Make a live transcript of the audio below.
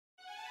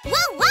ワン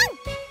ワン。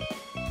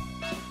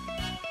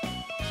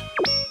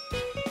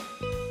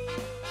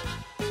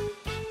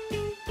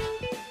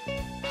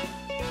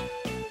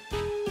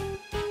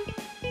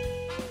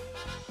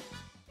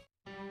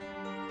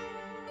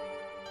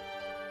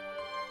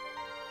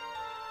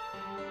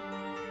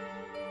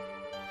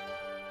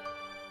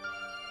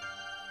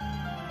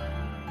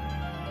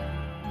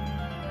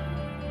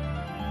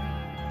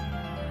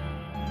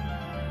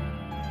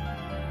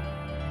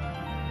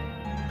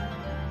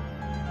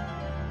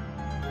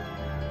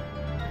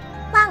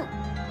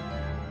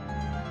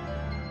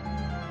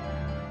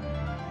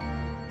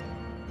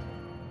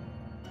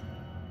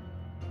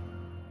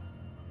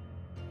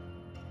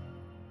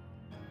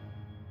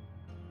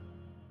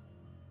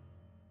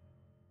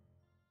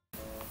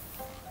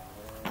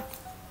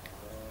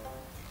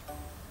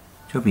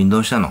チョピンど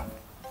うしたの？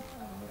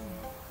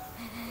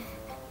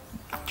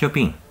チョ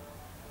ピン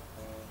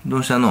ど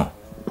うしたの？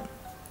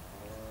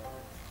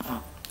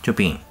チョ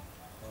ピン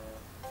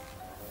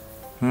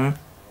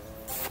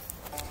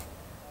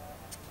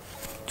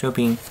チョ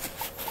ピンチ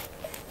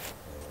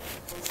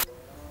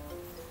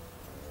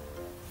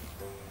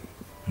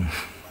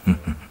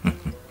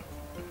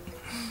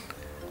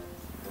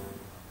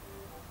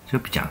ョ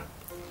ピちゃ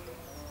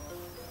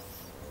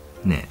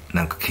んねえ、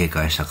なんか警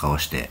戒した顔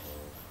して。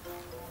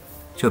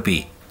チョ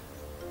ピ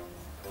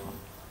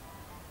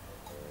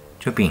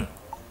チョピン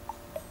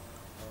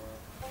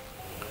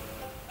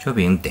チョ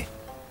ピンって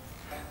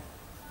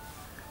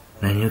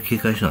何を警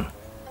戒したの？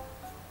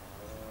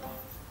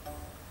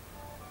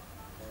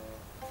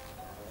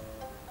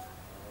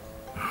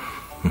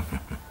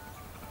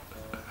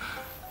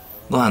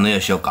ご飯の用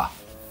意しようか。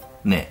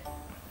ねえ、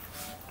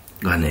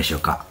ご飯の用意しよ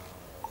うか。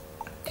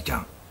てちゃ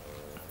ん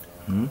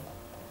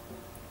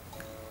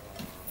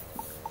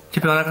チ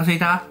ョピお腹すい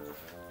た？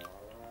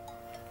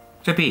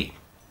チョピ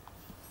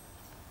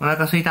お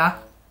腹すいた？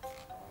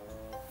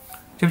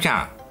チョピち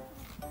ゃん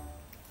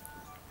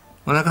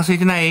お腹空い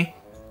てない？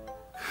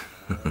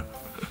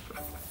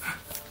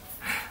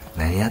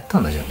何やっ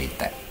とんのチョピ一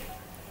体。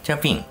チョ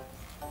ピン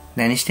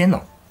何してん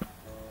の？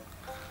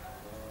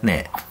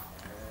ねえ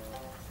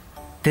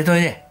出と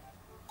いで。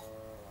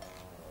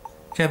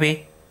チョ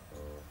ピ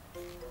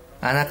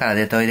穴から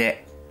出とい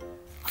で。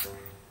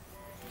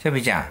チョ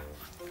ピちゃん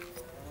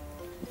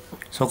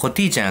そこ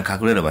ティーちゃんが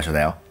隠れる場所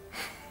だよ。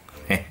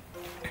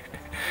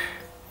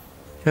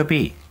チョ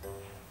ピ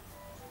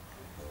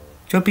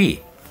チョ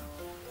ピ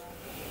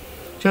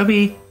チョ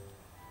ピ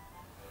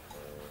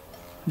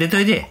出と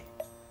いで。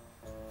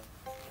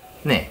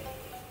ねえ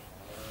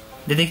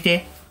出てき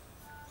て。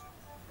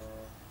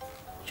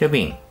チョ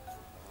ピン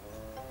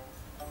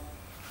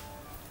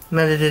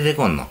なんで出て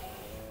こんの？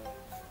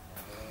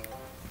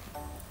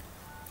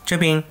チョ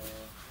ピン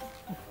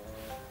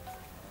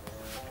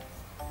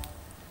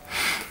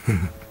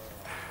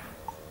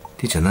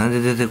ティーちゃんなんで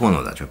出てこん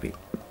のだチョピ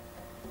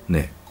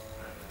ねえ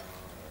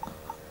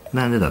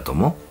なんでだと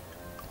思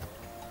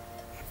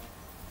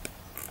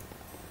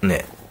う？ね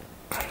え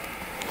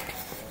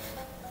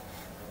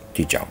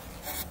ティーちゃん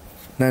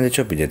なんで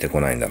チョピ出て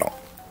こないんだろ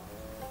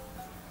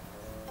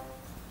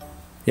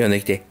う？呼んで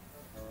きて。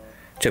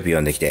チョピ呼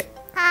んできて。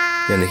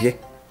呼んできて。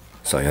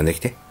そう呼んでき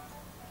て。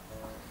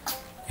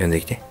呼んで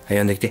きて。はい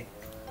呼んできて。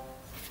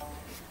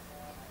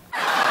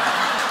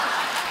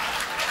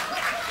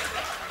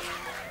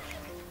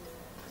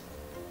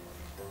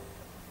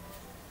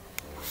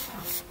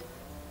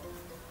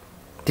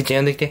てっち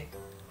ゃん呼んできて。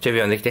チョビ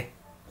呼んできて。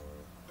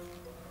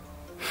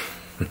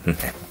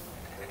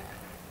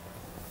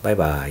バイ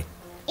バイ。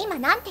今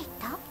なんて言っ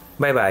た？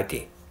バイバイテ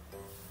ィ。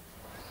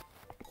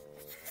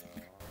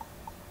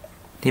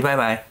ティバイ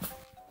バイ。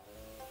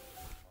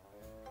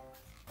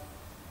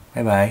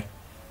バイバイ。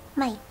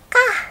まあいっか。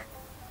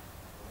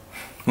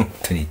本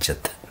当に言っちゃっ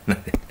た。な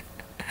んで？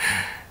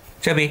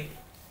チョビ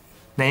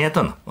何やっ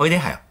とんの？おいで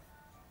はよ。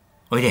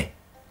おいで。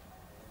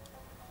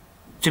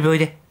チョビおい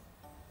で。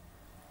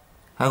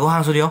あ、ご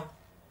飯するよ。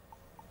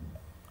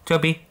チョ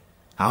ピ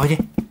あ、おいで。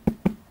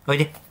おい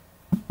で。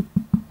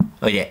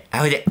おいで。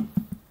あ、おいで。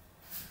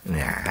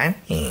な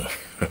に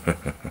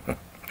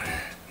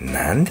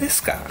何で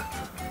すか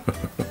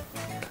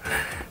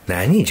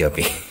何チョ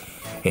ピ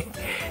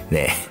ね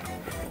え。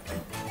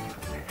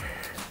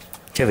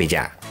チョピち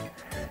ゃん。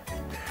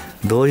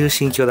どういう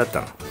心境だった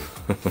の？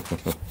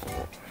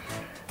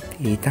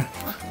いいた。チ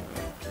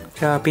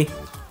ョピ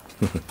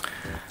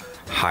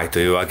はい、と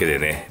いうわけで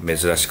ね、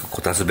珍しく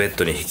こたつベッ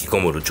ドに引きこ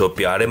もるチョッ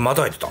ピー、あれま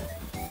だ入ってた。あ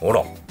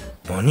ら、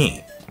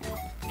何？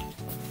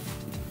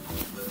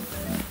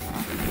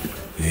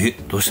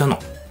どうしたの？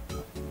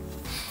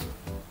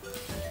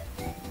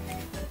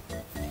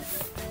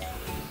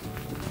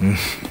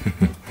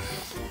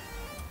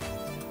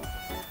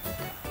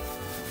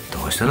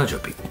どうしたのチ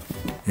ョッピー？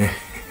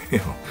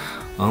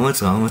おむ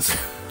つおむつ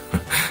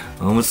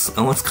おむつ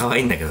おむつかわ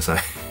いいんだけどそれ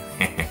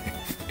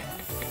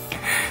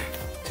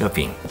チョッ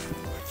ピン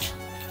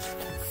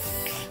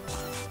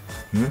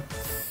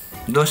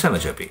どうしたの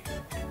チョピ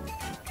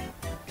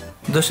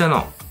どうした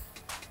の？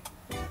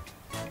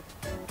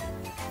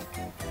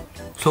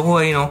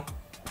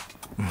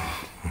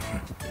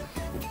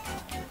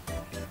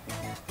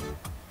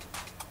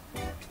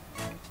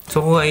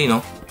そこがいい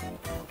の？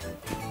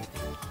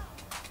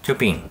チョ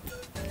ピン。ん？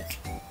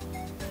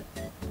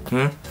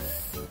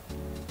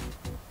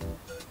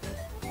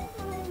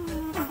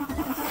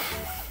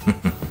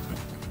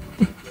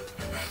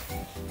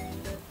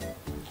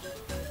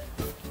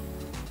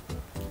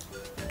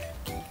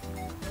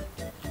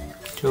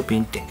チョピ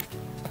ンって。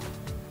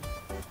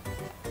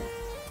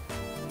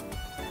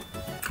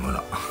ほ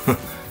ら。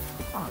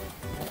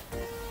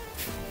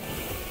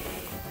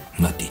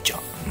なっていっちゃ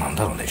う。なん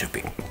だろうね、チョ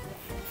ピン。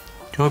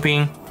チョピ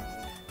ン。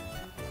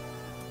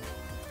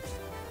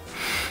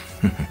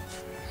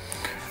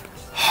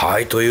は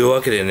い、という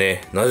わけで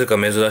ね、なぜか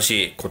珍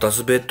しいこた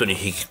つベッドに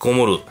引きこ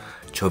もる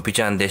チョピ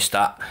ちゃんでし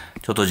た。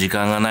ちょっと時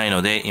間がない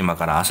ので、今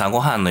から朝ご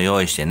はんの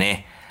用意して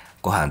ね、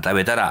ご飯食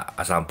べたら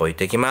朝散歩行っ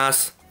てきま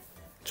す。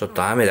ちょっ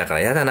と雨だから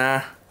やだ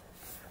な。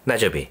なあ、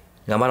チョピ、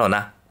頑張ろう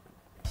な。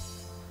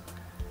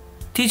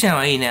ティーちゃん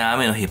はいいね、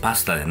雨の日パ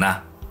スタで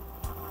な。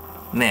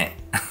ね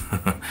え。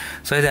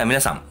それでは皆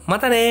さん、ま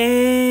たね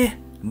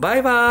ー。バ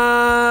イ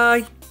バー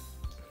イ。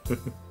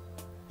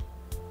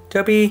チ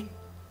ョピー。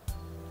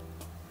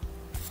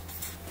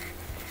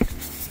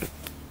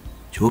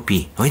チョ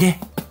ピー、おいで。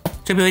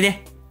チョピーおい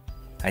で。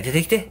はい、出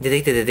てきて、出て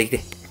きて、出てき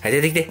て。はい、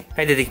出てきて、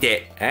はい、出てき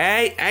て。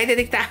はい、はい、出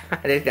てきた。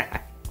出てき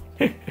た。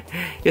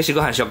よし、ご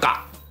飯しよっ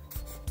か。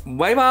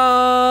バイバ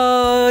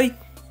ーイ。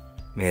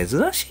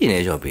珍しい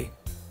ね、チョピー。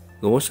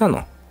どうした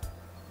の？